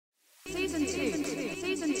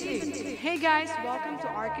Season 2. Hey guys, welcome to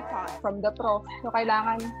Kapitbahay. From the prof. So,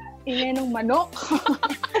 kailangan ingay ng manok.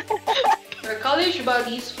 We're college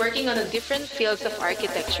buddies working on a different fields of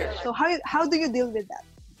architecture. So, how do you deal with that?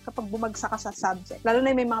 Kapag bumagsak ka sa subject, lalo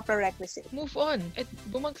na may mga prerequisite. Move on.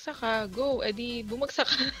 Bumagsak ka, go. Bumagsak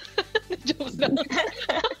ka. Joke lang.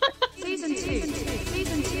 Season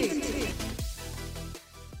 2.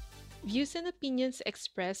 Views and opinions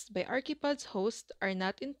expressed by Archipod's host are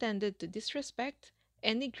not intended to disrespect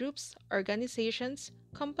any groups, organizations,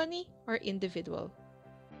 company, or individual.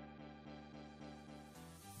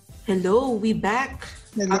 Hello, we back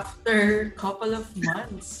after couple of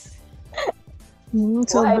months.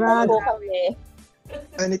 Sobra.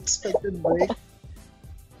 Unexpected break.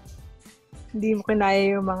 Hindi mo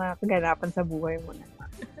kinaya yung mga kaganapan sa buhay mo na.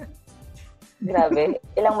 Grabe.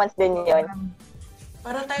 Ilang months din yun.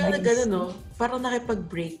 Parang tayo na gano'n, no? Parang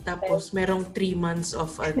nakipag-break, tapos merong 3 months of,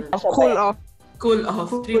 Cool off. Cool off.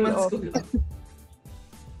 3 months cool off.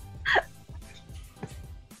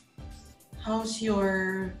 How's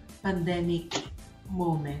your pandemic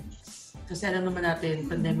moments? Kasi alam naman natin,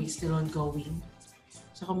 pandemic still ongoing.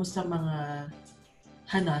 So, kamusta mga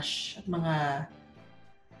hanash at mga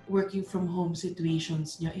working from home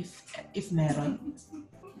situations nyo, if meron?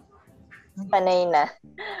 Panay na.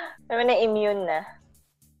 Naman na immune na.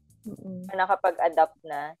 Nakapag-adapt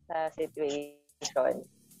na sa situation.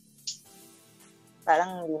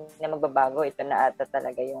 Parang hindi na magbabago. Ito na ata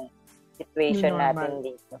talaga yung situation natin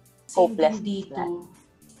dito. Hopeless dito.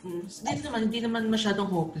 Hindi naman masyadong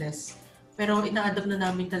hopeless. Pero ina-adapt na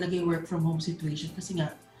namin talaga yung work from home situation. Kasi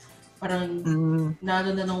nga, parang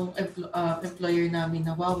naano na nung employer namin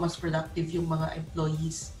na wow, mas productive yung mga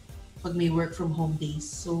employees pag may work from home days.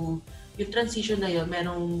 So, yung transition na yun,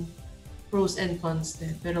 merong pros and cons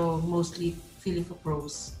din. Pero mostly, feeling ko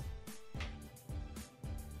pros.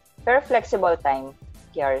 Pero flexible time,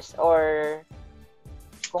 Kiars? Or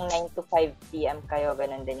kung 9 to 5 p.m. kayo,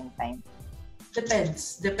 ganun din yung time?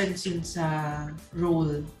 Depends. Depends yun sa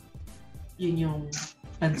role. Yun yung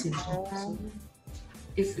pansin ko. So,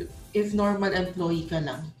 if normal employee ka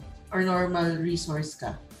lang, or normal resource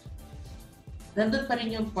ka, nandun pa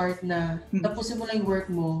rin yung part na tapusin mo lang yung work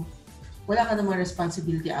mo, wala ka namang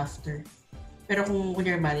responsibility after. Pero kung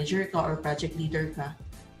you're manager ka or project leader ka,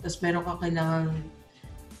 tapos meron ka kailangan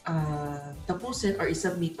tapusin or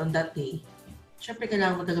isubmit on that day, syempre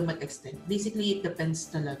kailangan mo talaga mag-extend. Basically, it depends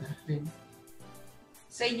talaga rin.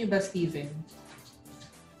 Sa inyo ba, Steven?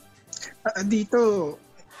 Dito,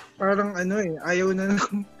 parang ayaw na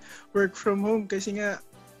ng work from home kasi nga,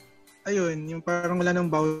 ayun, yung parang wala nang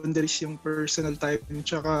boundaries yung personal time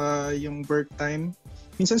tsaka yung work time.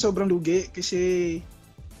 Minsan sobrang lugi kasi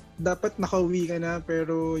dapat nakauwi ka na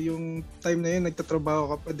pero yung time na yun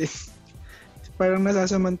nagtatrabaho ka pa din. Parang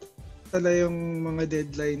nasasamantala yung mga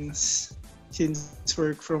deadlines since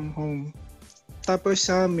work from home. Tapos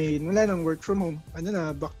sa amin, wala nang work from home.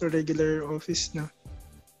 Back to regular office na.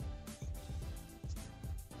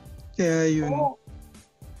 Kaya yun.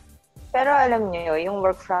 Pero alam niyo, yung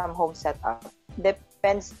work from home setup,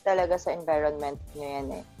 depends talaga sa environment niyo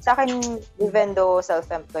yan eh. Sa akin, even though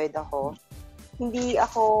self-employed ako, hindi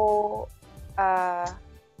ako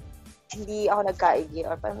nagkaigi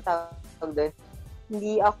or paano tawag doon?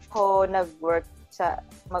 Hindi ako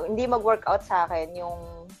hindi mag-workout sa akin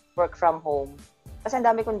yung work from home. Kasi ang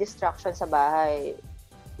dami kong distraction sa bahay.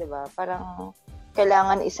 'Di ba? Parang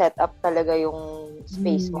kailangan i-set up talaga yung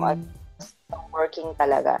space mo at working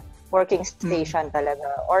talaga. Working station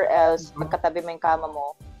talaga. Or else, pagkatabi mo yung kama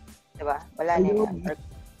mo, 'di ba? Wala na yan.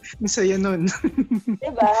 Masaya nun.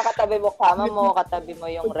 Diba? Katabi mo kama mo, katabi mo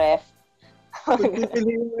yung ref.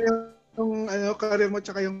 Pipili mo yung career mo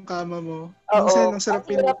tsaka yung kama mo. Oo. Minsan, ang sarap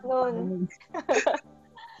Ang hirap nun.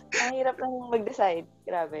 Ang hirap lang mag-decide.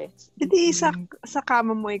 Grabe. Hindi sa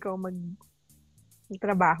kama mo ikaw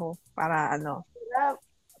magtrabaho para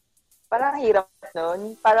Parang hirap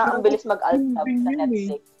nun. Parang ang bilis mag-alt-tab sa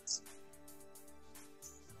Netflix.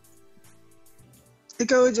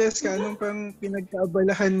 Ikaw, Jessica, anong pang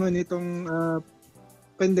pinagkaabalahan mo nitong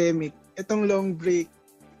pandemic? Itong long break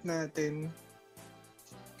natin.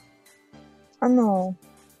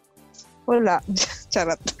 Wala.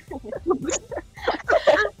 Charot.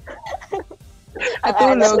 At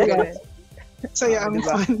tulog. Saya ang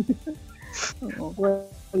fun.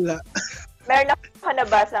 Wala. Meron ka na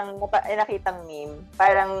ba nakitang meme?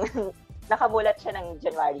 Parang nakamulat siya ng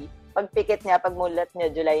January. Pagpikit niya, pagmulat niya,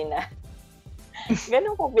 July na.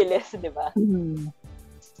 Ganun po bilis, di ba?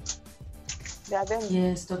 Grabe.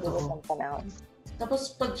 Yes, totoo.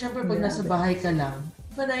 Tapos, syempre, pag nasa bahay ka lang,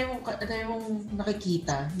 dahil mong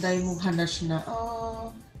nakikita, dahil mong hanash na,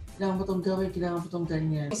 kailangan mo itong gawin, kailangan mo itong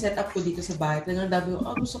ganyan. Set up ko dito sa bahay. Talagang dami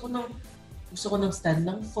ko, gusto ko ng stand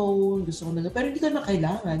ng phone, gusto ko pero hindi ko na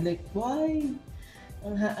kailangan. Like, why?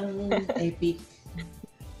 Ang epic.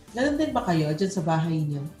 Ganun din ba kayo dyan sa bahay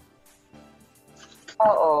niyo?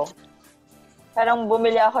 Oo. Parang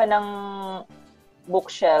bumili ako ng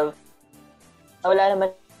bookshelf na wala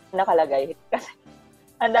naman nakalagay. Kasi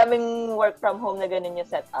ang daming work from home na ganun yung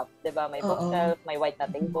setup. Diba? May bookshelf, may white na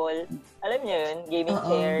table. Alam niyo yun? Gaming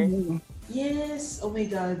chair. Yes! Oh my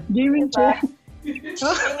God. Gaming chair? Gaming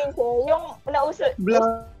chair. Yung nauso.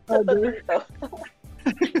 Bladder.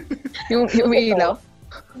 yung ilaw?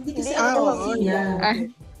 Hindi kasi Hindi, ang oo, coffee niya. Ah.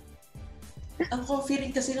 Ang coffee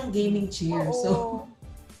rin kasi ng gaming chair. Oo. So,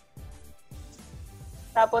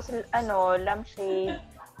 tapos, lampshade.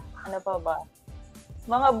 Ano pa ba?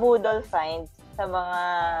 Mga boodle finds sa mga,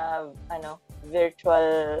 virtual,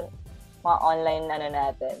 mga online,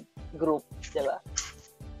 natin, group, di ba?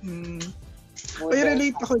 Ay,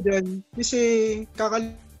 relate ako dyan. Kasi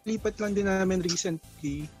kakalipat lang din namin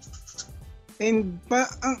recently. And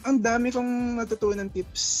ang dami kong natutunan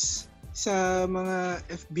tips sa mga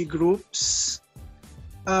FB groups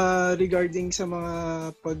regarding sa mga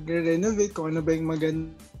pag-renovate, kung ano ba yung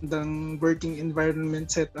magandang working environment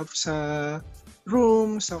setup sa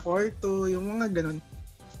room, sa kwarto, yung mga ganun.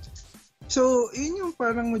 So, yun yung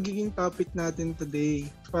parang magiging topic natin today.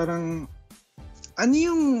 Parang,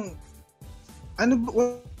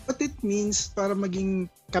 what it means para maging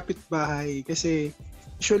kapitbahay. Kasi,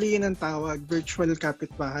 usually yun ang tawag, virtual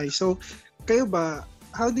kapitbahay. So, kayo ba,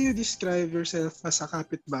 how do you describe yourself as a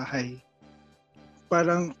kapitbahay?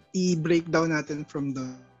 Parang i-breakdown natin from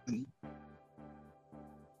doon.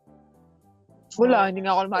 Wala, hindi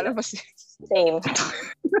nga ako lumalabas. Same.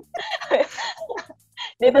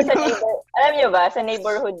 Dito sa alam niyo ba, sa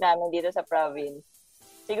neighborhood namin dito sa province,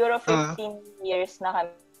 siguro 15 years na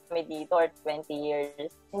kami dito or 20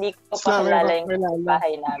 years. Hindi ko pa kilala yung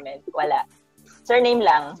bahay namin. Wala. Surname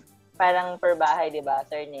lang. Parang per bahay, di ba?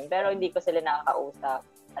 Surname. Pero hindi ko sila nakakausap.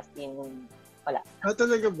 As in, wala.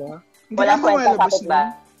 Talaga ba? Hindi Walang ka kwenta lumalabas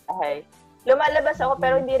kapitbahay. Lumalabas ako,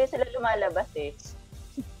 pero hindi rin sila lumalabas eh.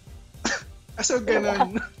 So,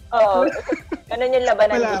 ganun. Oo. Ganun yung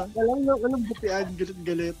labanan. Walang butian,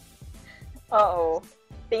 galit-galit. Oo.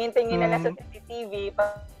 Tingin-tingin na lang sa CCTV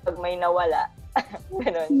pag may nawala.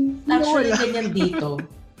 Ganun. Actually, ganyan dito.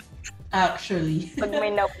 Actually. Pag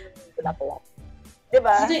may nawala pala.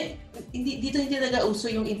 Diba? Dito hindi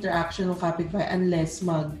nag-uso yung interaction ng kapitbahay unless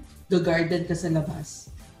mag-garden ka sa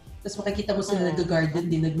labas. Tapos makikita mo sila nag-garden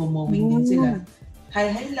din, nagmo-mowing din sila. Hi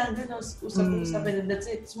lang, gano'n, usap-usap, and that's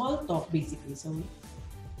it. Small talk, basically. So,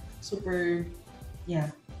 super, yeah.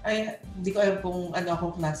 Hindi ko alam kung ano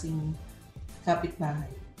akong klaseng kapitbahay.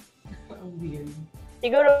 Ang weird.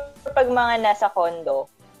 Siguro, pag mga nasa condo,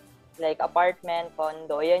 like apartment,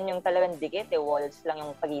 condo, yan yung talagang dikit walls lang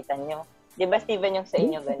yung pagitan nyo. Di ba, Steven, yung sa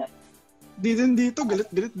inyo gano'n? Dito,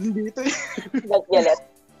 galit-galit din dito eh. Galit.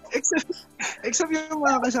 Except yung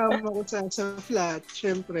mga kasama ko sa flat,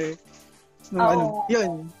 syempre.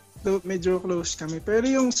 Yun, medyo close kami. Pero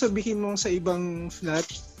yung sabihin mo sa ibang flat,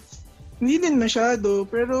 hindi din masyado.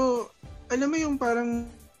 Pero, alam mo yung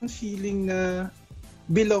parang feeling na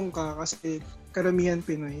belong ka kasi karamihan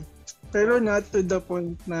Pinoy. Pero not to the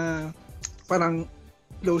point na parang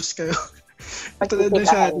close kayo. Tulad na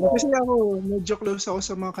siya. Kasi ako, medyo close ako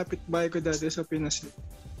sa mga kapitbahay ko dati sa Pinas.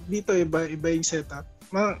 Dito, iba yung setup.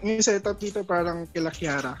 Yung setup dito parang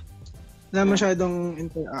kilakyara. Na masyadong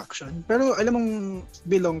interaction. Pero alam mong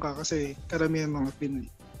belong ka kasi karamihan mga Pinoy.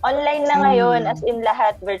 Online na ngayon, as in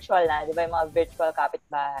lahat virtual na. Di ba yung mga virtual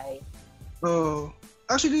kapitbahay? Oo.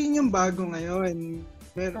 Actually, yun yung bago ngayon.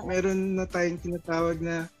 Meron na tayong tinatawag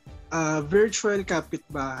na virtual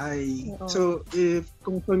kapitbahay. So,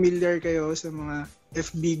 kung familiar kayo sa mga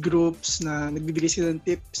FB groups na nagbibigay sila ng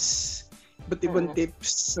tips, iba't ibang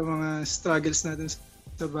tips sa mga struggles natin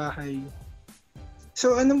sa bahay.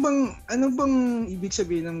 So, ano bang ibig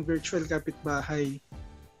sabihin ng virtual kapitbahay?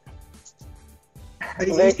 I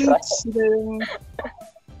think sila yung...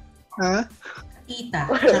 Ha? Kita.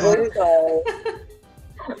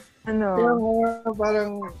 Ano?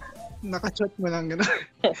 Parang naka-chat mo lang.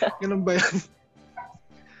 Ganun ba yan?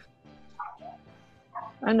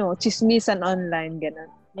 Chismisan online, ganun.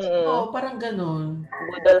 Oo, parang ganun.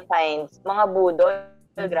 Boodle finds. Mga boodle,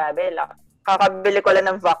 grabe. Kakabili ko lang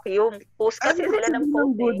ng vacuum. Post kasi sila ng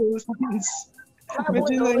post Mga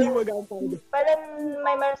boodle. Parang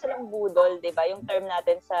may meron silang boodle, di ba? Yung term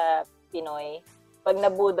natin sa Pinoy. Pag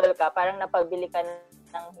nabudol ka, parang napabili ka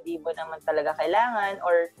ng hindi mo naman talaga kailangan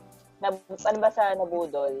or ano ba sa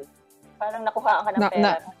nabudol? Parang nakuha ka ng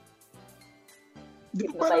pera. Di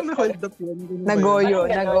ba parang na-hold up yun? Ganun ba yun? Nagoyo,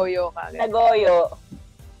 Parang ganon. nagoyo ka. Nagoyo.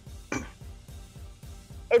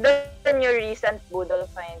 Doon yung recent Boodle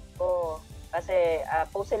find ko. Kasi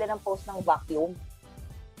post sila ng post ng vacuum.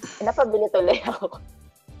 Napabili tuloy ako.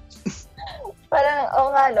 Parang,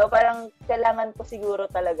 nga no, parang kailangan ko siguro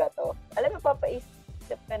talaga to. Alam mo,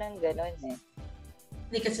 papaisip ka ng gano'n eh.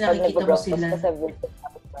 Hindi kasi nakikita mo sila.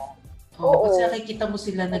 Kasi nakikita mo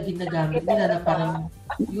sila na ginagamit nila na parang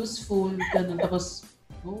useful, ganun. Tapos,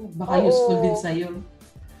 baka useful din sa'yo.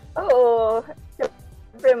 Oo.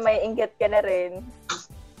 Siyempre, may inggit ka na rin.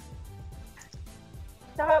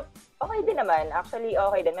 Saka, okay din naman. Actually,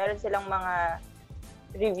 okay din. Meron silang mga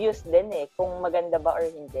reviews din eh, kung maganda ba or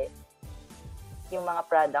hindi. Yung mga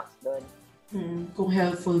products doon. Kung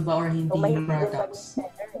helpful ba or hindi yung products.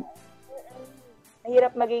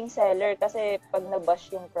 Mahirap maging seller kasi pag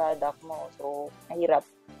nabash yung product mo, so mahirap.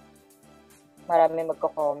 Marami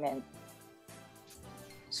magko-comment.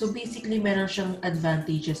 So basically, meron siyang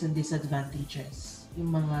advantages and disadvantages.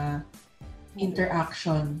 Yung mga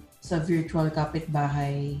interaction sa virtual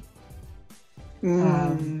kapitbahay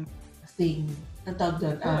thing. Ang tawag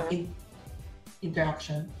doon,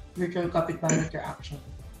 interaction. Virtual kapitbahay interaction.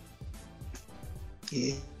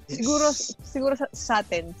 Yes. Siguro sa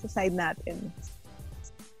atin, sa side natin,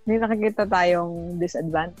 may nakikita tayong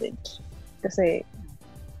disadvantage. Kasi,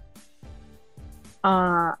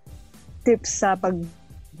 tips sa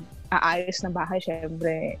pag-aayos ng bahay,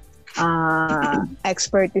 syempre,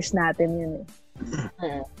 expertise natin yun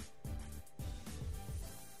eh.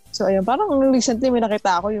 So, ayun, parang recently may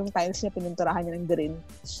nakita ako yung tiles niya, pininturahan niya ng green.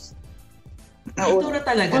 Pintura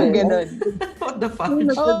talaga? Oh, ganun. What the fuck?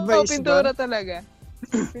 Oo, pintura talaga.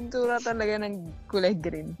 Pintura talaga ng kulay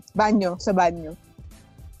green. Sa banyo.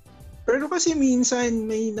 Pero kasi minsan,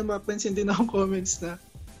 may napapansin din akong comments na,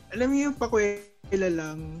 alam mo yung pakwela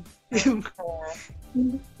lang.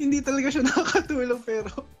 Hindi talaga siya nakakatulong,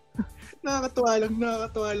 pero nakakatuwa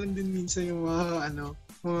lang din minsan yung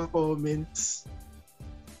mga comments.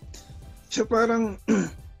 So parang,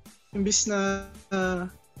 imbis na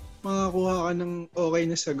makakuha ka ng okay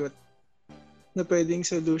na sagot na pwedeng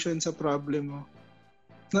solution sa problem mo,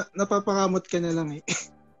 napapakamot ka na lang eh.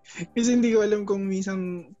 Kasi hindi ko alam kung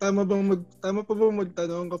minsan tama pa bang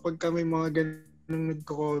magtanong kapag may mga ganung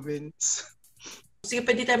nagko-comments. Sige,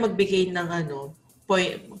 pwede tayo magbigay ng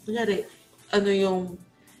point. Kunyari, yung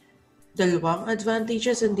dalawang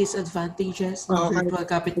advantages and disadvantages ng virtual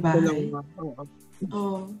kapitbahay.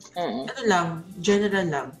 General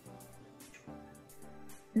lang.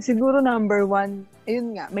 Siguro number 1,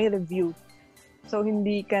 ayun nga, may review. So,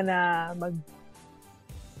 hindi ka na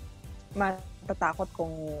matatakot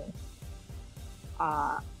kung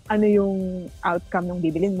ano yung outcome ng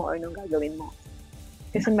bibilin mo or nung gagawin mo.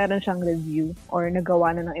 Kasi meron siyang review or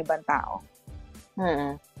nagawa na ng ibang tao.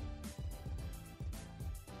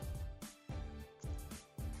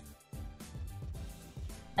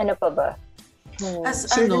 Ano pa ba?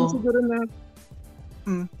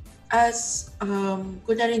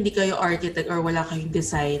 Kunyari hindi kayo architect or wala kayong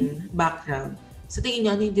design background, sa tingin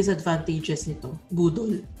nyo, ano yung disadvantages nito?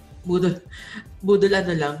 Budol finds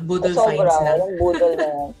lang. Budol na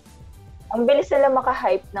yan. Ang bilis nila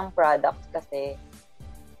maka-hype ng product kasi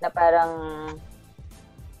na parang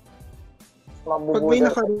mabubudol. Pag may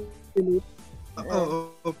nakarelate,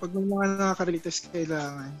 pag may mga nakarelate,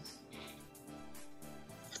 kailangan.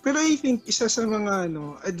 Pero I think isa sa mga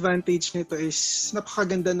advantage nito is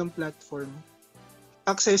napakaganda ng platform.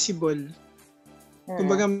 Accessible.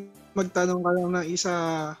 Kumbaga magtanong ka lang ng isa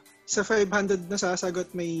sa 500 na sasagot,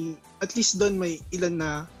 may at least doon may ilan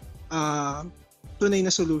na tunay na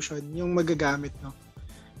solution yung magagamit, no.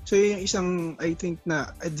 So yun yung isang I think na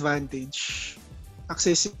advantage.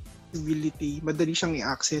 Accessibility, madali siyang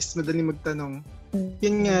i-access, madali magtanong.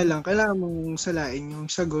 Yun nga lang, kailangan mong salain yung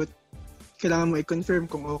sagot. Kailangan mo i-confirm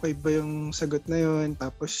kung okay ba yung sagot na yun,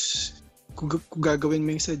 tapos kung gagawin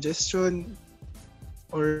mo yung suggestion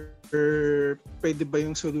or pwede ba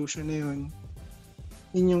yung solution na yun.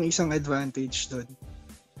 Yun yung isang advantage doon.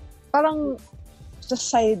 Parang sa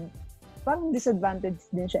side, parang disadvantage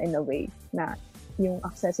din siya in a way na yung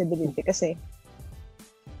accessibility kasi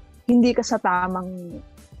hindi ka sa tamang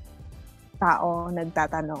tao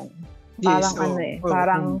nagtatanong.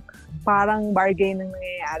 Parang parang bargain ang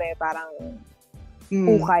nangyayari, parang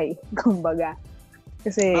ukay, kumbaga.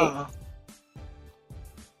 Kasi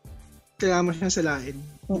kailangan mo siyang salain.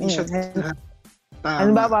 Hindi siya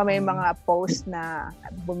ano ba may mga post na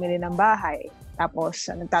bumili ng bahay, tapos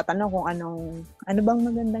nagtatanong kung ano bang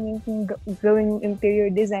magandang yung gawing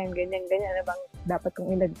interior design, ganyan, ano bang dapat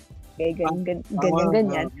kong ilagay,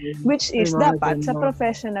 ganyan. Which is dapat sa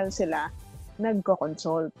professional sila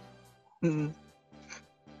nagko-consult. Mm.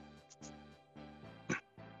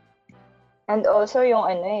 And also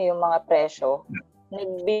yung yung mga presyo,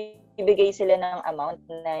 nagbibigay sila ng amount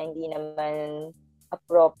na hindi naman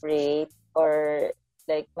appropriate, or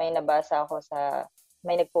like may nabasa ako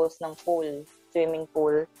may nag-post ng swimming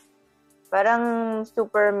pool. Parang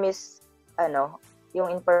super yung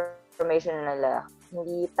information nila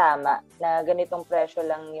hindi tama na ganitong presyo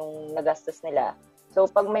lang yung nagastos nila. So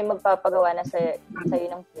pag may magpapagawa na sa'yo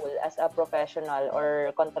ng pool as a professional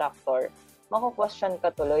or contractor, mako-question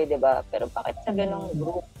ka tuloy, 'di ba? Pero bakit sa ganung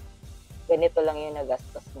group ganito lang yung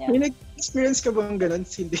nagastos niya? May nag-experience ka bang ganun,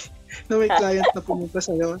 Cindy? Na may client na pumunta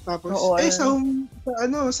sa'yo, tapos,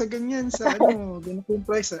 sa ganyan, ganito yung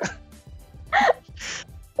price,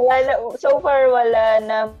 So far, wala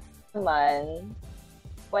naman.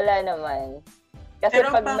 Kasi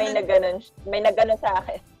pero pag may nagganon sa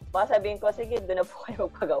akin, baka sabihin ko, sige, doon na po kayo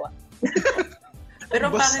magpagawa. Pero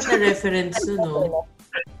ang pangit na reference no?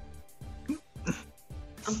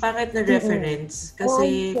 Ang pangit na reference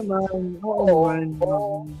kasi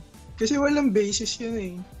kasi walang basis yun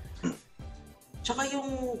eh. Tsaka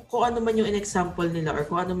yung kung ano man yung in-example nila or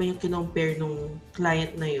kung ano man yung kinompare nung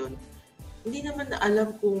client na yun, hindi naman na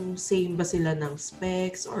alam kung same ba sila ng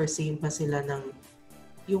specs or same ba sila ng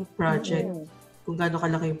yung project. Kung gaano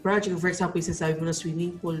kalaki yung project. For example, isasabi mo na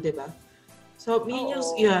swimming pool, di ba? So,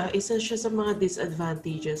 isa siya sa mga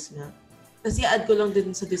disadvantages nga. Tapos i-add ko lang din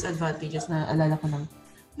sa disadvantages na alala ko lang.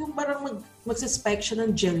 Yung parang magsuspect siya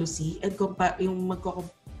ng jealousy and yung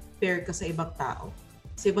magko-compare ka sa ibang tao.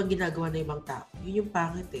 Sa ibang ginagawa ng ibang tao. Yun yung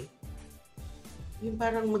pangit eh. Yung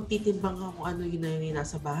parang magtitimbang ka kung ano yun na yung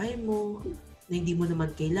nasa bahay mo, na hindi mo naman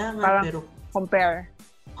kailangan. Parang pero compare.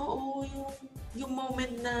 Oo, yung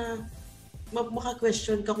moment na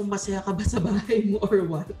maka-question ka kung masaya ka ba sa bahay mo or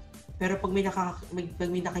what. Pero pag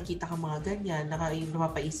may nakikita ka mga ganyan,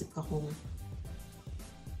 napapaisip ka kung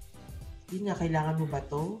yun nga, kailangan mo ba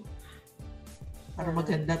to? Para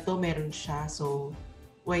maganda to, meron siya. So,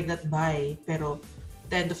 why not buy? Pero, at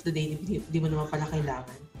the end of the day, di mo naman pala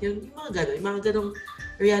kailangan. Yung mga ganong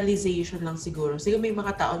realization lang siguro. Siguro may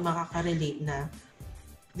mga taon makaka-relate na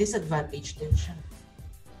disadvantage din siya.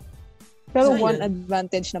 Pero So, one yun.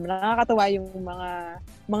 advantage naman, nakakatawa yung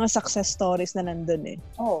mga success stories na nandun eh.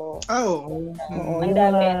 Oo. Oo, Ang yung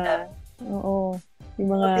dami. Oo. Yung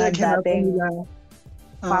mga Pinaghirapan dating nila.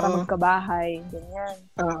 para Oo. magkabahay, ganyan.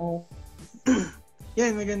 Oo.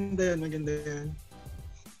 Yan, maganda yun.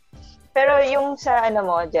 Pero yung sa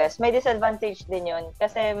Jess, may disadvantage din yun.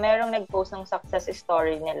 Kasi merong nag-post ng success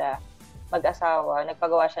story nila, mag-asawa,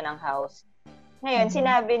 nagpagawa siya ng house. Ngayon,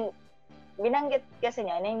 binanggit kasi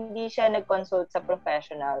niya na hindi siya nag-consult sa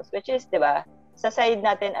professionals, which is, di ba, sa side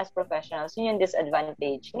natin as professionals, yun yung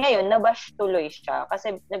disadvantage. Ngayon, nabash tuloy siya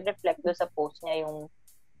kasi nag-reflect doon sa post niya yung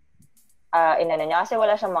inano niya. Kasi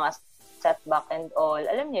wala siyang mga setback and all.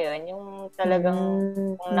 Alam niyo yun, yung talagang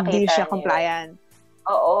kung nakita hindi siya niyo. compliant.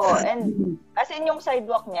 Oo. And as in yung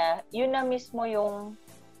sidewalk niya, yun na mismo yung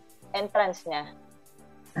entrance niya.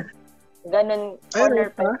 Ganun, corner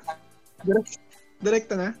pa.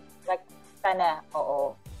 Direkta na? Direkta na,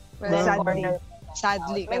 oo. Well, Then, sadly, corner.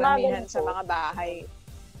 sadly, May mga karamihan ganito. sa mga bahay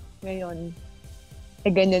ngayon,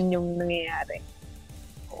 ganyan yung nangyayari.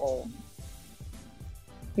 Oo.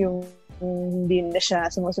 Yung hindi na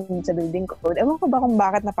siya sumusunod sa building code. Ewan ko ba kung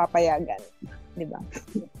bakit napapayagan. Di ba?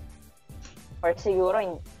 Or siguro,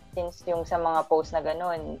 since yung sa mga post na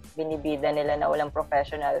ganun, binibida nila na walang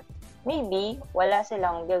professional, maybe, wala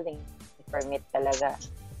silang building permit talaga.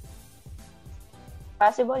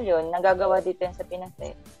 Possible yun. Nagagawa dito yan sa Pinas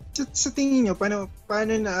eh. Sa tingin nyo, paano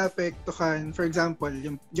naapektuhan, for example,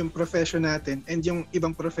 yung profession natin and yung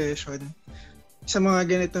ibang profession sa mga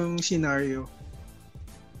ganitong scenario?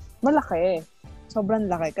 Malaki. Sobrang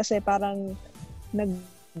laki. Kasi parang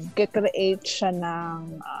nag-create siya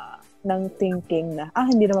ng thinking na,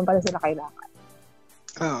 hindi naman pala sila kailangan.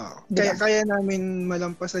 Kaya namin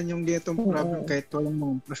malampasan yung ganitong problem kahit walang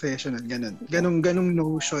mga professional. Ganong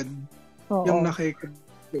notion. Oo. Yung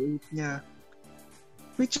nakikreate niya.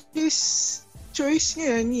 Which is, choice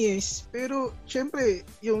nga yan, yes. Pero, syempre,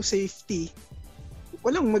 yung safety,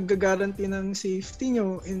 walang mag-guarantee ng safety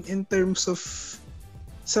nyo in terms of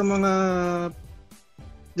sa mga,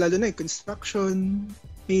 lalo na construction.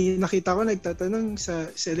 May nakita ko nagtatanong sa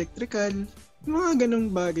electrical, mga ganong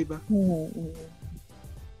bagay ba?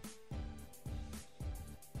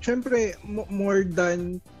 Syempre, more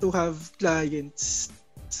than to have clients,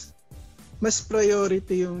 mas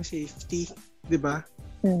priority yung safety, 'di ba?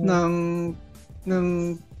 ng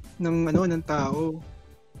tao.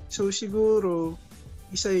 So siguro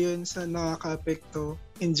isa 'yun sa nakaka-apekto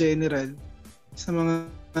in general sa mga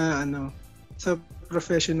sa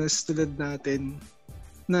professionals tulad natin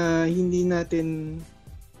na hindi natin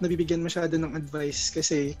nabibigyan masyado ng advice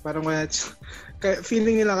kasi parang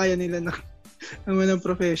feeling nila kaya nila ng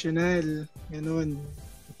professional. Ganun.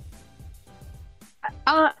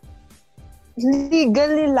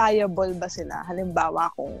 Legally liable ba sila?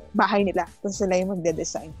 Halimbawa, kung bahay nila, tapos sila yung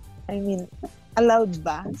magde-design. I mean, allowed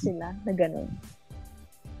ba sila na ganun?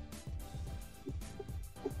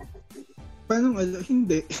 Paano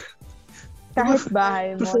hindi? Kahit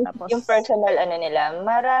bahay mo, tapos... Yung personal nila,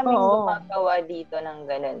 maraming Oo. gumagawa dito ng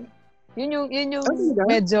ganun. Yun yung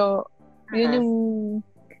medyo, yun yung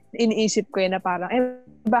iniisip ko na parang,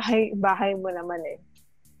 bahay mo naman eh.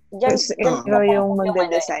 Diyan, Ikaw yung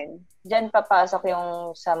magde-design. Diyan papasok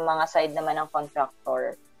yung sa mga side naman ng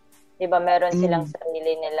contractor. Diba, meron silang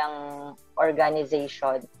sarili nilang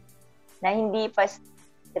organization na hindi pa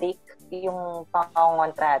strict yung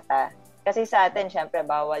pangontrata. Kasi sa atin, syempre,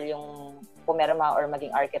 bawal yung pumirma or maging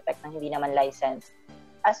architect ng hindi naman licensed.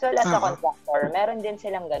 As well as sa contractor, meron din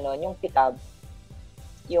silang gano'n, yung PICAB,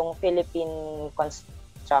 yung Philippine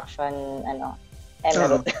Construction,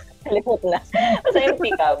 Emirate. Limot na. Basta yung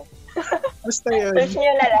PICAB. Basta yun. Search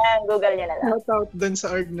nyo na lang, Google nyo na lang. Shout out dun sa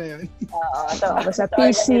org na yun. Oo. Basta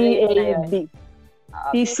PCAB.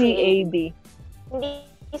 PCAB. Hindi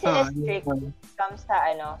sila strict comes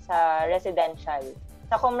sa residential.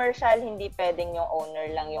 Sa commercial, hindi pwedeng yung owner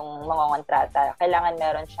lang yung mangongontrata. Kailangan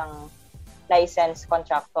meron siyang licensed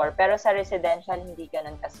contractor. Pero sa residential, hindi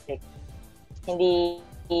ganun ka-strict. Hindi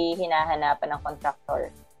hinahanapan ng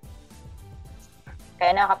contractor.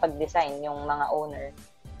 Kaya nakakapag-design yung mga owner.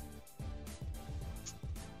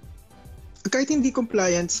 Kahit hindi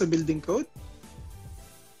compliant sa building code?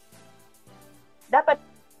 Dapat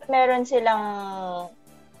meron silang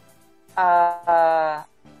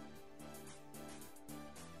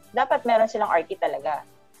dapat meron silang archi talaga.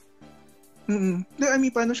 I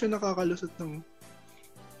mean, paano siya nakakalusot ng...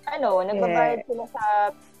 Nagbabayad sila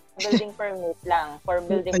sa building permit lang, for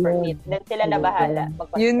building permit. Then sila na bahala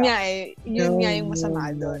magpa-construct. Yun nga yung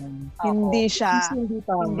masama doon. Hindi siya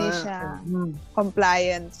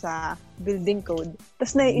compliant sa building code.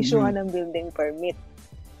 Tapos na-issuehan ng building permit.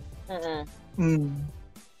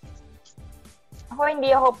 Ako,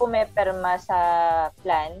 hindi ako pumeperma sa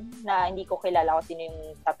plan na hindi ko kilala kung sino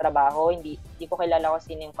yung tatrabaho, hindi ko kilala kung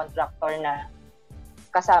sino yung contractor na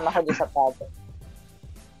kasama ko doon sa project.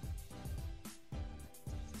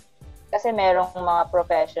 Kasi merong mga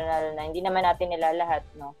professional na hindi naman natin nila lahat,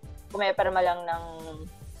 no? Pumeperma lang ng,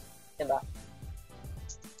 diba?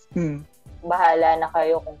 Bahala na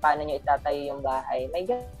kayo kung paano nyo itatayo yung bahay. May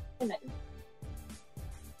gano'n.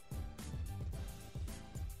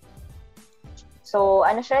 So,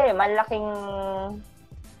 siya malaking,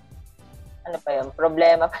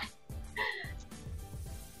 problema pa.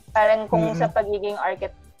 Parang kung sa pagiging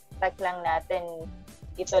architect lang natin,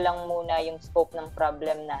 ito lang muna yung scope ng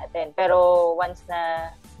problem natin. Pero once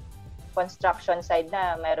na construction side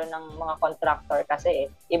na, mayroon ng mga contractor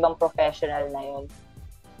kasi ibang professional na yun.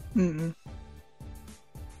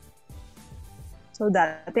 So,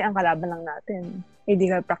 dati ang kalaban lang natin,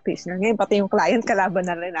 legal practitioner. Ngayon, pati yung client, kalaban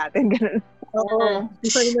na rin natin. Ganun. Oo.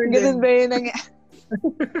 Ganun ba yun ang...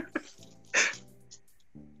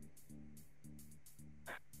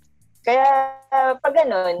 Kaya, pag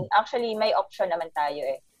ganun, actually, may option naman tayo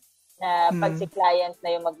na pag si client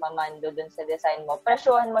na yung magmamando dun sa design mo,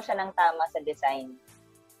 presyohan mo siya ng tama sa design.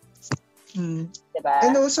 Diba?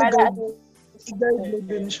 And also, i-guide mo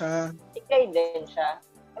din siya. I-guide din siya.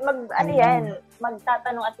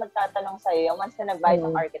 Magtatanong at magtatanong sa'yo once na nagbayad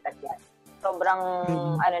ng architect yan. Sobrang,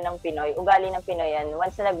 ng Pinoy, ugali ng Pinoy yan.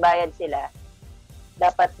 Once na nagbayad sila,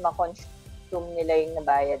 dapat ma-consume nila yung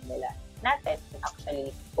nabayad nila. Natin,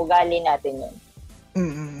 actually. Ugali natin yun.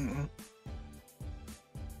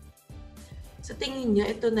 Sa tingin niyo,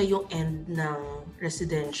 ito na yung end ng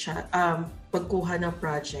residential, pagkuha ng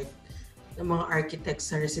project ng mga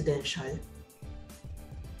architects sa residential?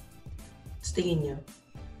 Sa tingin niyo?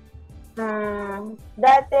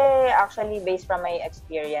 Dati, actually, based from my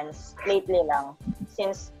experience, lately lang,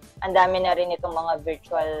 since ang dami na rin itong mga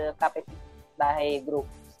virtual kapitbahay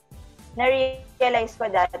groups, na-realize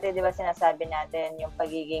ko dati, di ba sinasabi natin, yung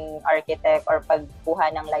pagiging architect or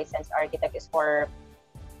pagkuha ng licensed architect is for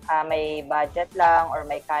may budget lang or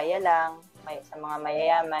may kaya lang, sa mga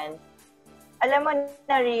mayayaman. Alam mo,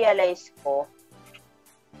 na-realize ko,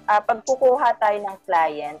 pag kukuha tayo ng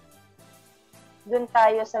client, dun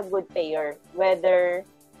tayo sa good payer. Whether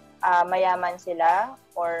mayaman sila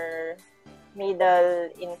or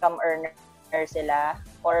middle income earner sila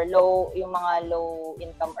or yung mga low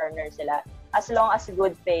income earner sila. As long as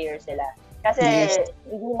good payer sila. Kasi, Yes.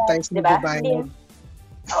 hindi na, Tayo di ba? magbabayad. Hindi,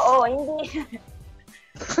 oo, hindi,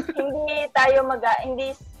 hindi tayo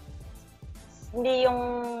hindi yung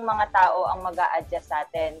mga tao ang mag-a-adjust sa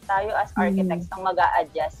atin. Tayo as architects ang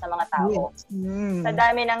mag-a-adjust sa mga tao. Yes. Mm. Sa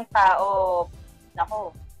dami ng tao,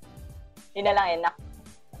 nako, yun na lang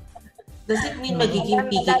Does it mean magiging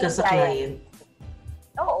picky ka sa client?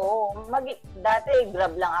 Oo. Dati,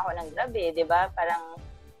 grab lang ako ng grab di ba? Parang,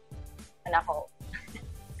 nako,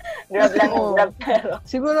 grab lang ng grab. Pero,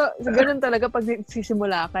 Siguro, ganun talaga pag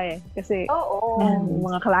sisimula ka Kasi, oo.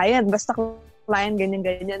 mga client, basta client,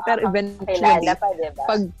 ganyan-ganyan. Pero eventually, Kilala pa, di ba?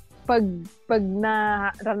 pag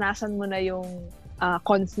naranasan mo na yung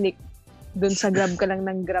conflict dun sa grab ka lang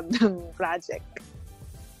ng grab ng project,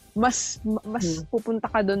 mas pupunta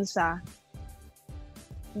ka dun sa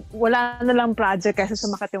wala na lang project kaysa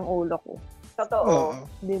sumakat yung ulo ko. Totoo.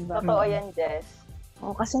 Diba? Totoo yan, Jess.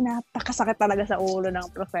 Kasi napakasakit talaga sa ulo ng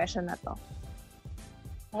profession na to.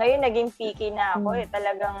 Ngayon, naging picky na ako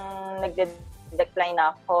Talagang nagde-decline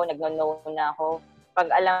na ako, nagno-no na ako. Pag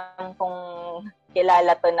alam kong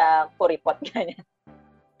kilala to na kuripot, ganyan.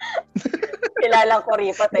 Kilalang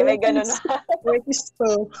kuripot, may ganun na. What is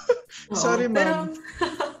to? Sorry, ma'am.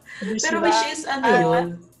 Pero which is,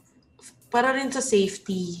 yun, para rin sa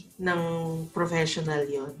safety ng professional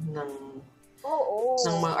yun, ng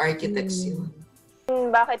mga architects yun.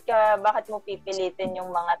 Bakit mo pipilitin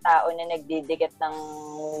yung mga tao na nagdidikit ng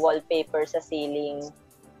wallpaper sa ceiling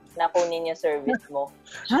na kunin yung service mo?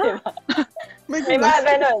 Diba? May mga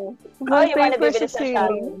ganun. Yung mga nabibili sa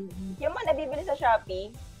Shopee. Yung mga nabibili sa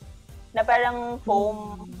Shopee na parang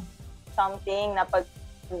foam something na pag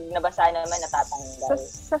nabasa naman natatanggal.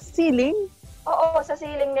 Sa ceiling? Oo, sa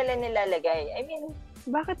ceiling nila nilalagay. I mean,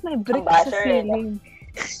 bakit may brick sa ceiling?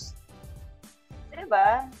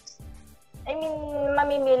 Diba? I mean,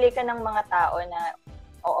 mamimili ka ng mga tao na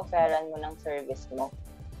o-offeran mo ng service mo.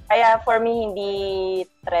 Kaya for me, hindi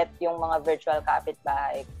threat yung mga virtual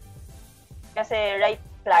kapitbahay. Kasi right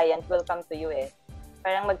client will come to you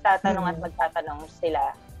Parang magtatanong at magtatanong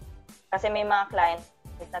sila. Kasi may mga clients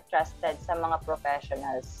na trusted sa mga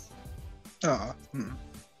professionals. Oo.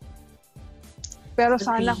 Pero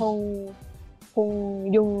sana kung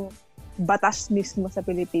yung batas mismo sa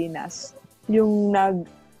Pilipinas yung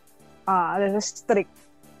restrict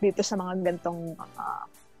dito sa mga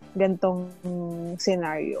gantong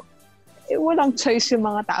scenario. Walang choice yung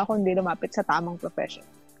mga tao kundi lumapit sa tamang profession.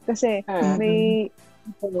 Kasi may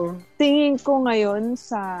tingin ko ngayon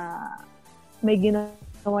sa may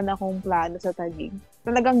ginawa na akong plano sa Taguig.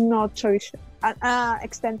 Talagang no choice.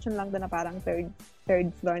 Extension lang doon na parang third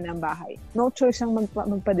floor ng bahay. No choice ang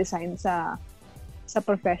magpa-design sa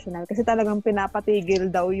professional kasi talagang pinapatigil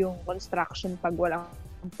daw yung construction pag walang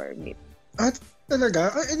permit.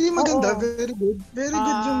 Talaga? Hindi maganda. Very good. Very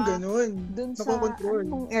good yung ganun. Dun sa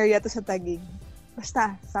anong area to sa Taguig.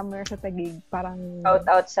 Basta, somewhere sa Taguig. Parang shout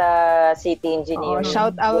out sa city engineer.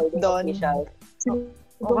 Shout out doon.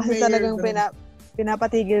 Kasi talagang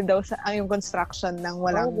pinapatigil daw sa yung construction ng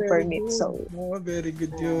walang permit. Good. So, very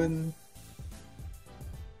good yun.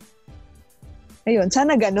 Ayun,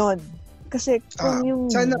 sana ganon. Kasi kung yung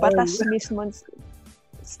batas mismo,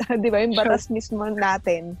 di ba, yung batas mismo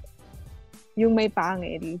natin, yung may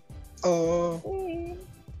pangil. Oo.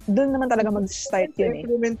 Doon naman talaga mag-start yun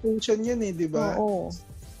Implementation yun di ba? Oo.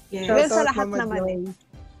 Yes. Well, sa lahat naman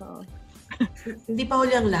Hindi pa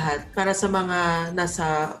huli ang lahat. Para sa mga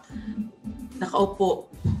nakaupo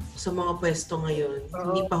sa mga pwesto ngayon,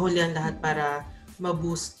 hindi pa huli ang lahat para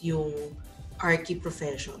ma-boost yung archi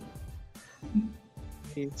profession.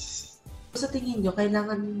 Yes. Sa tingin nyo,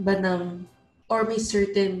 kailangan ba or may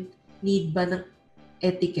certain need ba ng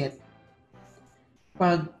etiquette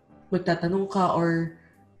pag magtatanong ka or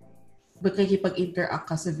magkikipag-interact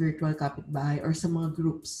ka sa virtual kapitbahay or sa mga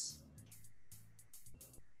groups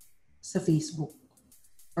sa Facebook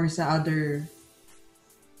or sa other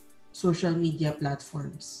social media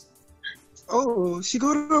platforms?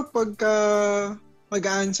 Siguro pagka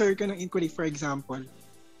mag-answer ka ng inquiry, for example,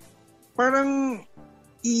 parang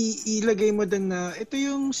ilagay mo din na ito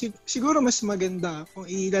yung siguro mas maganda kung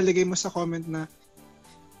ilalagay mo sa comment na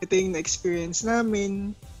ito yung na-experience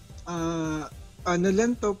namin,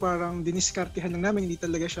 lang to, parang diniskartehan lang namin, hindi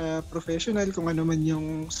talaga siya professional, kung ano man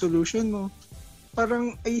yung solution mo.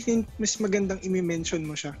 Parang I think mas magandang i-mention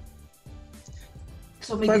mo siya.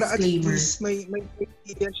 So may para disclaimer. At least may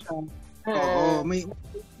idea siya. Oo, may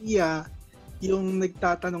idea yung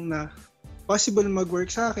nagtatanong na possible mag-work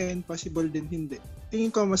sa akin, possible din hindi. Tingin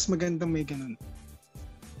ko mas magandang may ganun.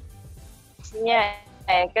 Yeah,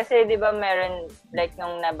 kasi 'di ba meron like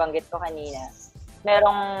nung nabanggit ko kanina,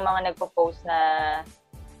 merong mga nagpo-post na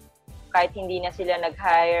kahit hindi na sila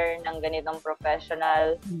nag-hire ng ganitong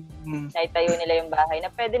professional, Mm. na itayo nila yung bahay,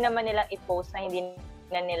 na pwede naman nilang i-post na hindi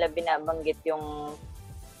na nila binabanggit yung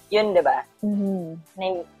yun, di ba? Na,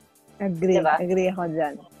 Agree. Diba? Agree ako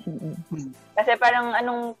dyan. kasi parang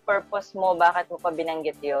anong purpose mo, bakit mo pa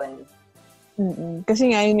binanggit yun?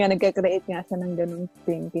 Kasi nga, yun nga, nagka-create nga siya ng ganung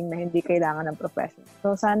thinking na hindi kailangan ng profession.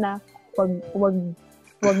 So, sana,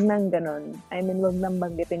 wag nang ganun. I mean, wag nang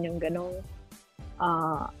banggitin yung ganung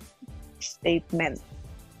statement.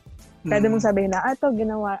 Pwede mong sabihin na, ito,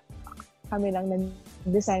 ginawa, kami lang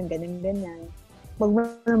nag-design, ganyan. Wag mo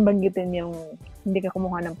nang banggitin yung hindi ka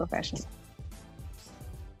kumuha ng profession.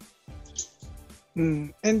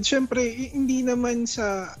 And syempre, hindi naman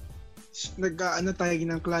sa nag-aano tayo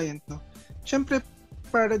ng client, no? Syempre,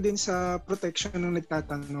 para din sa protection ng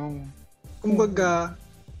nagtatanong. Kumbaga,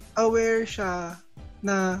 aware siya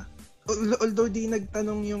na although di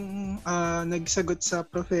nagtanong yung nagsagot sa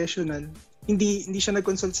professional, hindi siya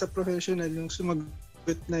nag-consult sa professional yung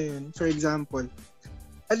sumagot na yun, for example.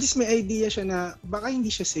 At least may idea siya na baka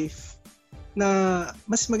hindi siya safe. Na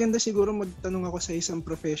mas maganda siguro magtanong ako sa isang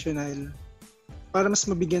professional para mas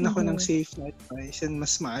mabigyan ako ng safe na advice and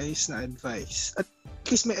mas maayos na advice. At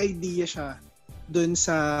least may idea siya doon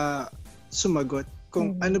sa sumagot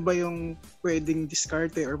kung ano ba yung pwedeng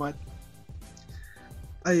diskarte or what.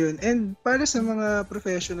 Ayun. And para sa mga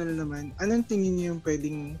professional naman, anong tingin niyo yung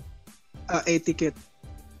pwedeng etiquette?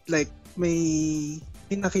 Like, may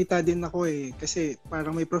nakita din ako kasi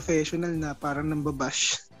parang may professional na parang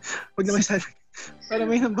nambabash. Huwag naman sabi,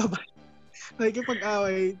 parang may nambabash.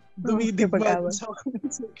 Nakikipag-away, dumidibad sa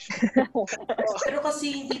comment section. Pero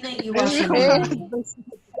kasi hindi na iwasan.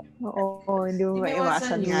 Oo, hindi mo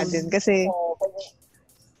maiwasan nga din. Kasi,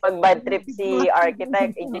 pag bad trip si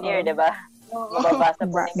architect, engineer, di ba? Mababasa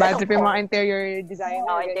po bad trip yung mga interior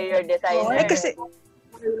designer. Interior designer.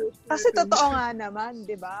 Kasi totoo nga naman,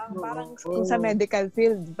 di ba? Parang kung sa medical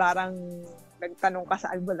field, parang nagtanong ka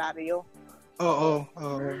sa albularyo. Oo.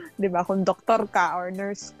 Di ba? Kung doktor ka or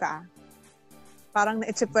nurse ka, parang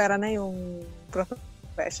naitsipwera na yung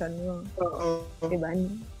profession mo. Oo. Di ba?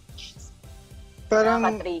 Parang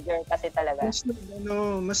nakaka-trigger kasi talaga.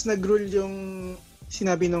 Mas nag-rule yung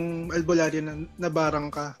sinabi nung albularyo na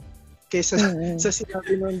barang ka kaysa sa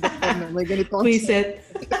sinabi nung doktor na may ganito ang Reset.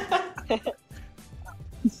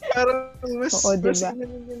 parang mas diba?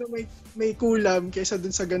 may kulam kaysa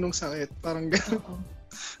dun sa ganong sakit. Parang gano'n.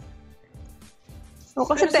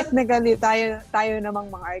 Kasi technically, tayo namang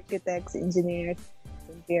mga architects, engineers,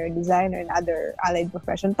 interior designer, and other allied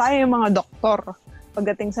profession, tayo yung mga doktor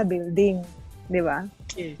pagdating sa building. Di ba?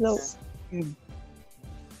 Yes. So,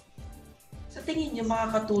 sa tingin niyo,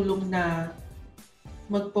 makakatulong na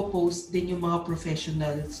magpo-post din yung mga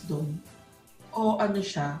professionals doon? O ano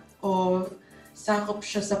siya? O sakop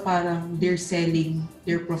siya sa parang they're selling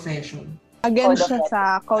their profession? Against siya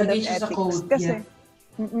sa code of Against siya ethics. sa code, Kasi,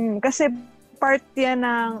 kasi part yan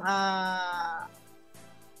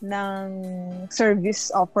ng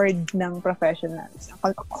service offered ng professionals.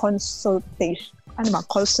 Consultation. Ano ba?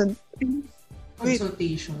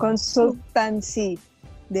 Consultancy.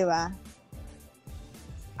 Di ba?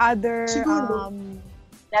 Other,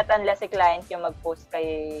 not unless si client yung mag-post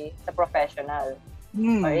kay sa professional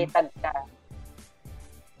or itag ka.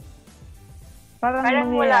 Parang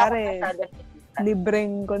mangyayari,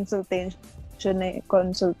 libreng consultation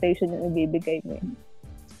yung ibibigay mo.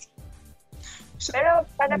 Pero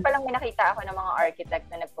para palang may nakita ako ng mga architect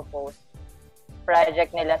na nagpo-post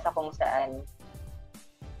project nila sa kung saan.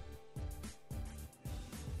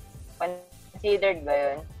 Considered ba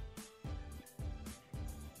yun?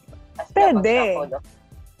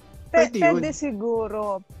 Pwede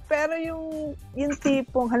siguro. Pero yung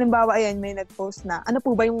tipong, halimbawa, ayan, may nag-post na, ano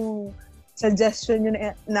po ba yung suggestion nyo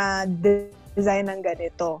na design ng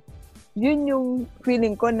ganito? Yun yung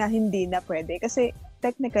feeling ko na hindi na pwede. Kasi,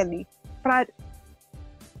 technically, parang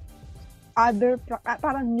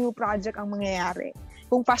new project ang mangyayari.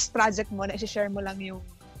 Kung past project mo, na isi-share mo lang yung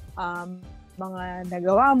mga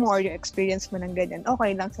nagawa mo or yung experience mo ng ganyan,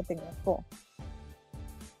 okay lang sa tingin ko.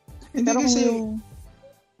 Hindi kasi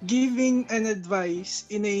giving an advice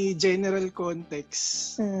in a general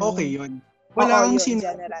context, okay yun. Wala kang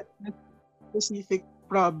specific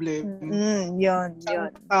problem yun.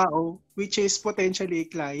 Tao, which is potentially a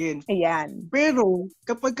client. Ayan. Pero,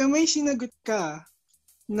 kapag may sinagot ka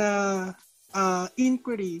na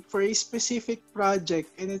inquiry for a specific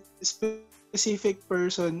project and a specific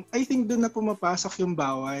person, I think doon na pumapasok yung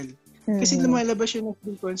bawal. Kasi lumalabas yun ng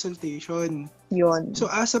free consultation. Yun. So,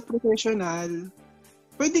 as a professional,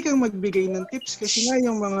 pwede kang magbigay ng tips kasi nga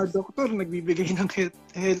yung mga doktor nagbibigay ng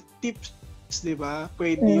health tips. tips, di ba?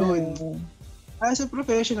 Pwede yun. As a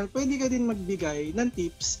professional, pwede ka din magbigay ng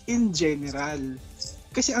tips in general.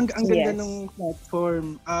 Kasi ang ganda ng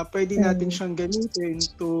platform, pwede natin siyang gamitin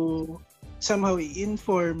to somehow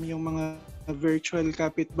i-inform yung mga virtual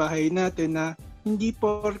kapitbahay natin na hindi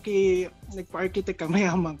porke nagpa-architect ka,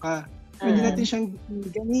 mayaman ka. Pwede natin siyang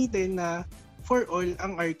gamitin na for all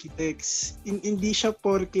ang architects. Hindi siya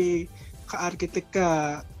porke ka-architect ka,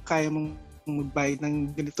 kaya mong magbayad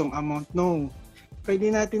ng ganitong amount. No. Pwede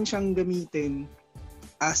natin siyang gamitin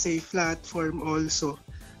as a platform also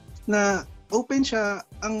na open siya,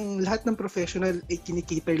 ang lahat ng professional ay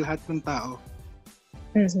kinikater lahat ng tao.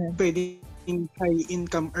 Pwede high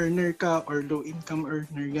income earner ka or low income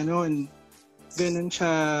earner, ganon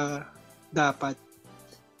siya dapat.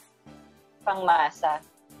 Pangmasa,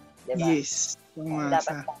 diba? Yes,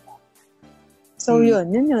 pangmasa. So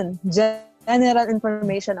yun. General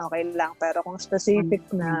information okay lang, pero kung specific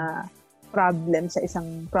na problem sa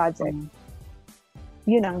isang project,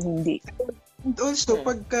 yun ang hindi. And also,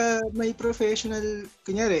 pagka may professional,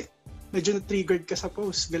 kunyari, medyo na-triggered ka sa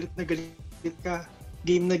post, galit na galit ka,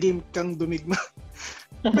 game na game kang dumigma,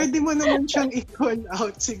 pwede mo naman siyang i-call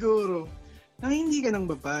out siguro na hindi ka nang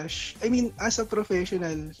babash. I mean, as a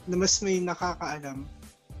professional na mas may nakakaalam,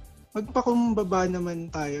 magpakumbaba naman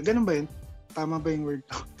tayo. Ganun ba yun? Tama ba yung word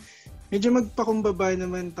to? Medyo magpakumbaba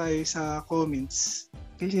naman tayo sa comments.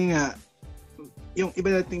 Kasi nga, yung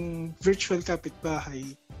iba nating virtual kapitbahay,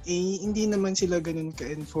 hindi naman sila ganun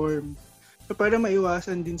ka-informed. So, para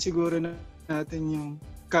maiwasan din siguro natin yung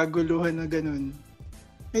kaguluhan na ganun,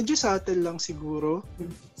 medyo subtle lang siguro.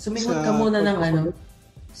 Suminghot ka muna ng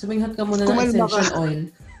Suminghot ka muna ng essential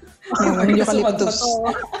oil. Yung eucalyptus.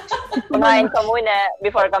 Kumain ka muna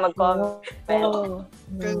before ka mag-comment.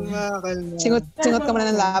 Kalma. Singot ka muna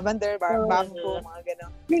ng lavender, bamboo, mga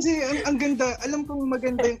gano'n. Kasi ang ganda, alam ko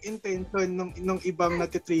maganda yung intention nung ibang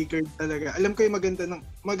natitriggered talaga. Alam ko yung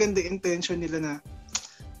maganda intention nila na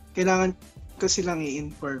kailangan ko silang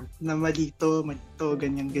i-inform na malito,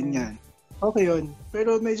 ganyan. Okay yun.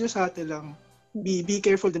 Pero medyo subtle lang. Be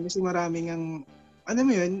careful din kasi maraming ang, ano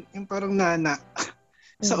mo yun, yung parang nana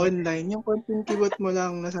sa online. Yung content keyword mo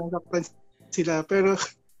lang nasasaktan sila. Pero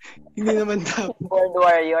hindi naman dapat. World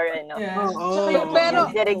warrior, ano? Yeah. Oo. Pero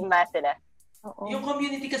dirigma sila. Yung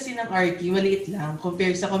community kasi ng Arky, maliit lang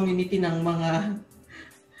compared sa community ng mga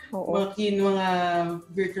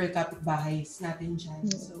virtual kapitbahays natin dyan.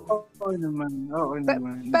 So, Oo naman.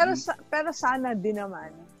 pero sana din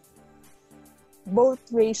naman both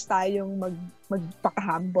ways tayong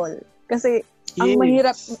magpaka-humble. Kasi ang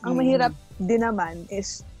mahirap din naman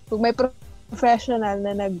is kung may professional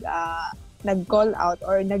na nag-call out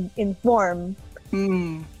or nag-inform,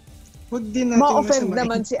 Huwag din natin ma-offend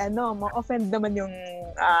ma-offend naman yung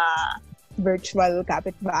virtual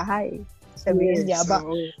kapitbahay. Sabihin, yabang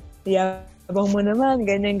mo naman,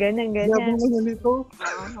 ganyan. Yabang mo nito.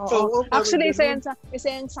 Oo. Actually, isa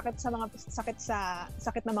yan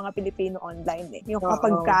sakit ng mga Pilipino online eh. Yung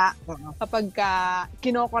kapag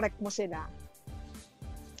kino-correct mo sila,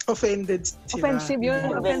 offended sila.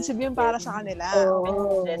 Offensive yun para sa kanila.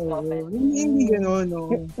 Hindi gano'n, no?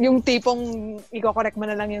 Yung tipong i-correct mo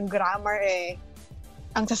na lang yung grammar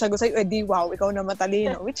ang sasagot sa'yo, wow, ikaw na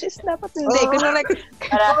matalino. Which is dapat hindi. Kinorek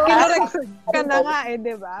ka na nga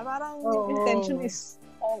di ba? Parang intention is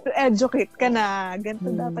to educate ka na.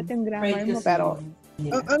 Ganito dapat yung grammar mo. Pero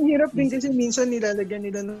ang hirap din kasi minsan nilalagyan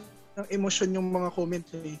nila ng emosyon yung mga comment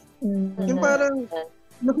eh. Yung parang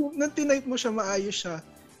nung tinype mo siya, maayos siya.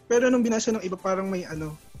 Pero nung binasa ng iba, parang may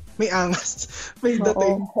angas. May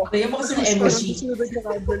dating. Kaya mo kasi ng emoji.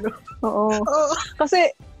 Oo.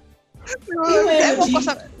 Kasi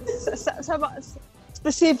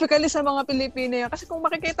specifically sa mga Pilipino yan. Kasi kung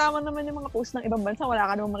makikita mo naman yung mga post ng ibang bansa, wala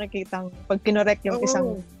ka naman makikitang pag kinorek yung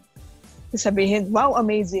isang sabihin, wow,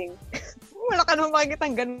 amazing. Wala ka naman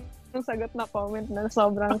makikitang ganun sagot na comment na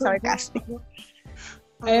sobrang sarcastic.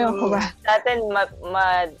 Ayun ko ba? Sa atin,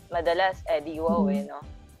 madalas, wow no?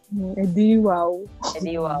 Wow.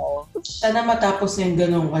 Wow. Sana matapos yung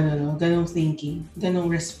ganong thinking,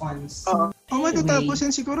 ganong response. Matatapos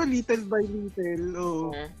yan siguro little by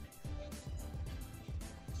little.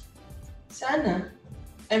 Sana.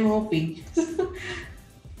 I'm hoping.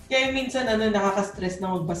 Kaya minsan nakaka-stress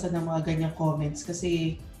na magbasa ng mga ganyang comments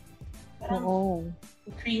kasi parang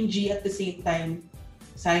cringy at the same time.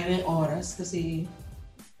 Sayang yung oras kasi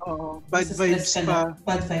bad vibes pa.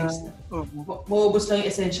 Bad vibes na. Maubos lang yung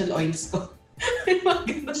essential oils ko.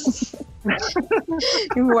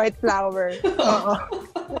 Yung white flower.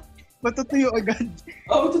 Matutuyo agad.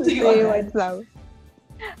 Matutuyo agad. White flower.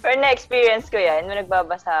 Pero na-experience ko yan, nung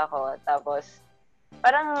nagbabasa ako, tapos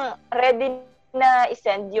parang ready na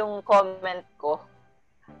i-send yung comment ko.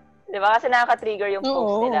 Di ba? Kasi nakaka-trigger yung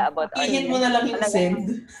post nila about Ihin mo na lang yung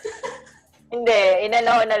send. Hindi,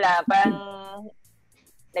 inano ko na lang. Parang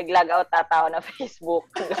nag-log out ata ako na Facebook.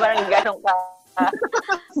 Parang ganun ka.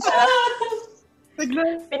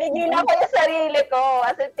 Pinigilan ko yung sarili ko.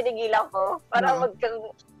 Kasi pinigilan ko. Parang wag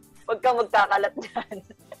kang magkakalat dyan.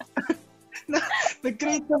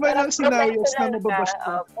 Nag-create ka ba ng scenarios na mababash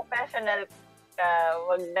ka? Professional ka.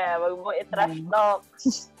 Wag mo i-trash talk.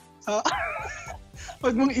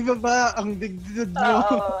 Wag mong ibaba ang dignidad mo.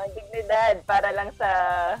 Oo, ang dignidad. Para lang sa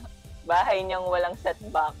bahay niyang walang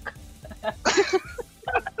setback.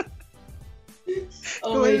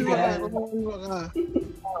 Oh my God.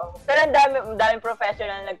 Pero ang daming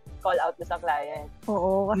professional nag-call out sa client.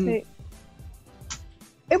 Oo, kasi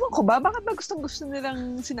ewan ko ba, bakit ba gustong-gusto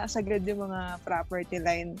nilang sinasagad yung mga property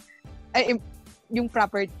line? Ay, yung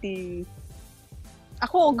property.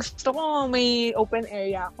 Ako, gusto ko may open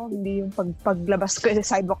area ako, hindi yung paglabas ko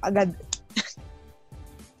sa sidewalk agad.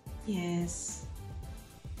 Yes.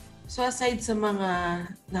 So aside sa mga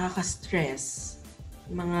nakaka-stress,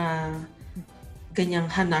 mga ganyang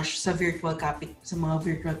hanash sa mga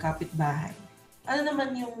virtual kapitbahay, ano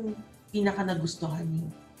naman yung pinaka nagustuhan niyo?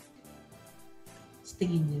 Sa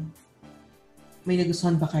tingin niyo? May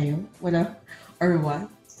nagustuhan ba kayo? Wala? Or what?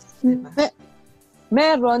 Diba?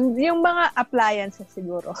 Meron, yung mga appliances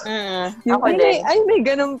siguro. Ako din. May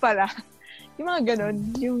ganun pala. Yung mga ganun.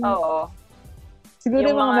 Oo. Siguro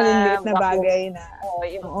yung mga maliliit na bagay na.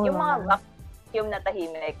 Oo, yung mga vacuum na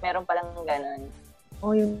tahimik, meron palang ganun.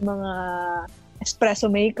 O yung mga espresso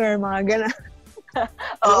maker, mga ganun.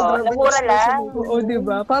 Oo, mura lang. Oo,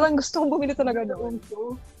 diba? Parang gusto kong bumili talaga doon.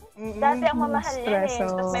 Dati ang mamahal yan eh.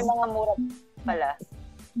 Tapos may mga mura pala.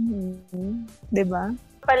 Diba?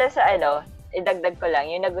 Pala sa idagdag ko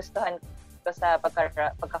lang, yung nagustuhan ko sa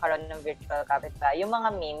pagkakaroon ng virtual kapitbahay, yung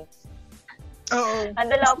mga memes. Oo.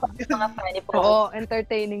 Andala ako sa mga funny posts. Oo,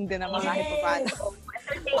 entertaining din ang mga hipapano.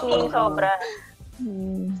 Entertaining, sobra.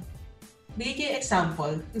 Bigay kayo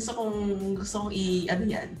example. Gusto kong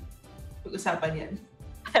yan. Pag-usapan yan.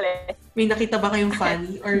 May nakita ba kayong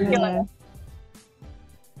funny? Or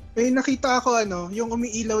May nakita ako yung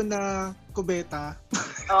umiilaw na kubeta.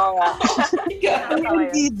 Oo nga.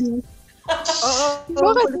 Oo.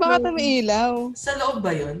 Bakit umiilaw? Sa loob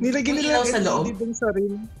ba yun? Nilagyan nila sa loob? LED dun sa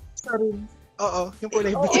rim. Oo, yung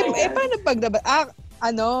kulay blue.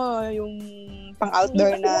 Paano yung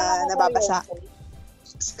pang-outdoor na nababasa?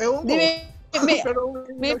 Ewan ko.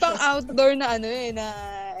 May pang-outdoor na na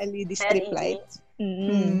LED strip lights.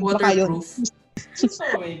 Waterproof.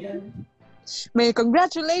 Oh my God. May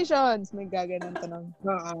congratulations! May gaganon tanong.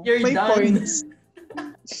 You're may done. Points.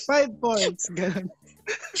 5 points. Ganun.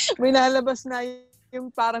 May nalabas na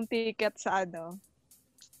yung parang ticket sa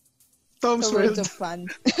Tom's sa World World. of Fun.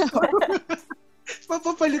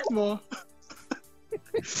 Papapalit mo.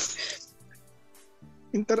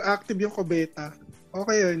 Interactive yung kubeta.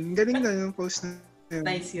 Okay yun. Galing na yung post na yun.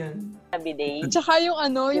 Nice yun. Bidet. Tsaka yung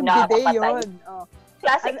Yung bidet nakakapatay. yun. Oh.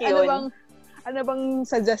 Classic yun. Ano bang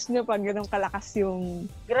suggest nyo pag ganun kalakas yung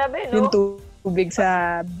Grabe, no? yung tubig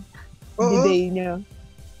sa bidet nyo?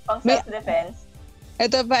 Pang self-defense.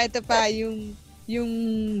 Ito pa yung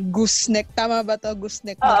gooseneck. Tama ba to?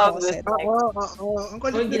 Gooseneck Oo, na faucet. Oo. Ang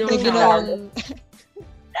kulit Ginawa Ginawang...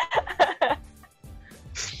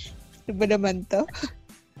 Ano ba naman to?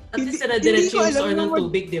 At least na-diretso yung source ng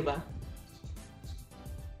tubig, di ba?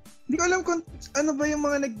 Hindi ko alam kung ano ba yung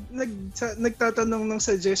mga nagtatanong ng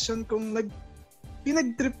suggestion kung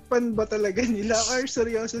pinagtripan ba talaga nila or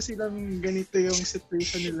seryoso silang ganito yung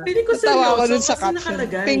situation nila. Pili ko Tawa ko seryoso dun sa kasi caption.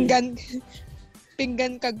 nakalagay.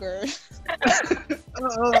 Pinggan ka, girl.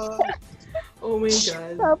 Oo. Oh my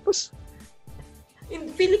God. Tapos,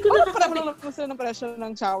 Pili ko parang nagpuso ng presyo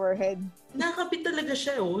ng shower head. nakakapit talaga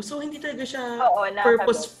siya, oh. So, hindi talaga siya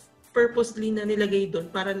nakakapit. purposely na nilagay doon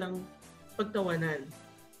para lang pagtawanan.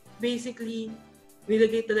 Basically,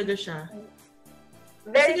 nilagay talaga siya.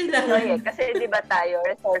 Very Pinoy kasi di ba tayo,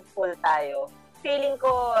 resourceful tayo. Feeling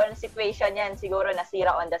ko, situation yan, siguro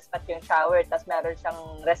nasira on the spot yung shower, tapos meron siyang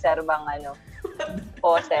reserbang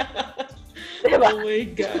faucet. Diba? Oh my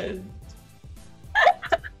God.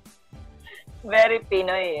 Very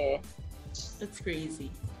Pinoy That's crazy.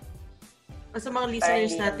 Sa mga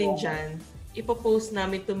listeners natin dyan, ipopost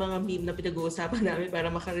namin itong mga meme na pinag-uusapan namin para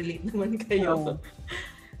makarelate naman kayo.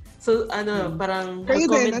 So, parang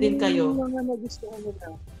mag-comment din kayo. Ano yung mga nagustuhan nila?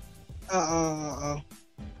 Oo.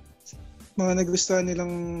 Mga nagustuhan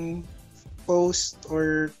nilang post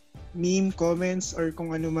or meme, comments, or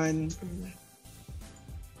kung ano man.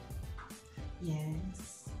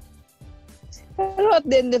 Yes. Pero at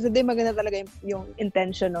the end of the day, maganda talaga yung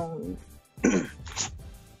intention ng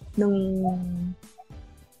nung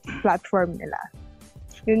platform nila.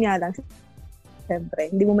 Yun nga lang,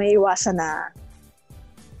 siyempre, hindi mo maiiwasan na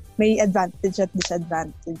may advantage at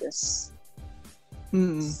disadvantages.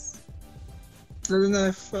 Lalo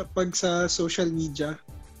na pag sa social media,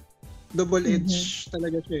 double-edged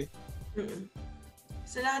talaga siya eh.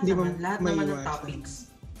 Sa lahat Hindi naman ng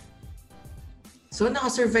topics. So,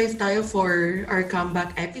 naka-survive tayo for our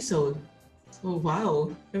comeback episode. Oh,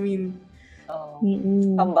 wow. I mean,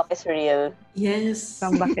 Comeback is real. yes.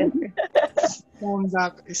 Comeback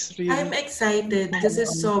is really... I'm excited kasi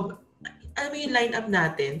alam mo yung lineup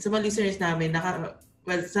natin, sa mga listeners namin,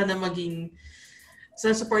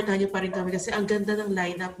 sana supportahan niyo pa rin kami kasi ang ganda ng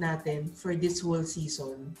lineup natin for this whole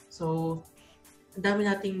season. So, ang dami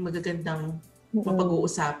nating magagandang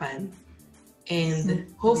mapag-uusapan. And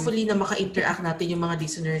hopefully na maka-interact natin yung mga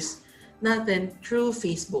listeners natin through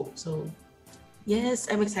Facebook. So, yes,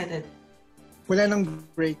 I'm excited. Wala nang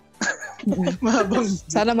break. Mahabang.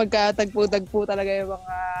 Sana magkatagpo-tagpo talaga yung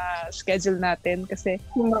mga schedule natin kasi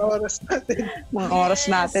mga oras natin. Mga oras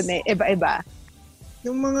natin eh, iba-iba.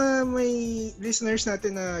 Yung mga may listeners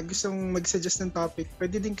natin na gustong mag-suggest ng topic,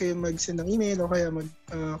 pwede din kayo mag-send ng email o kaya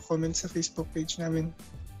mag-comment sa Facebook page namin.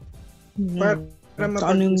 Para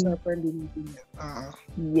mapag-usapan din natin yan.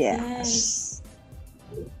 Yes.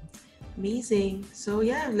 Amazing. So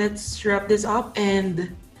yeah, let's wrap this up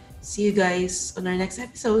and see you guys on our next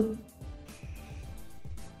episode.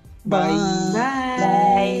 Bye.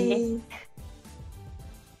 Bye.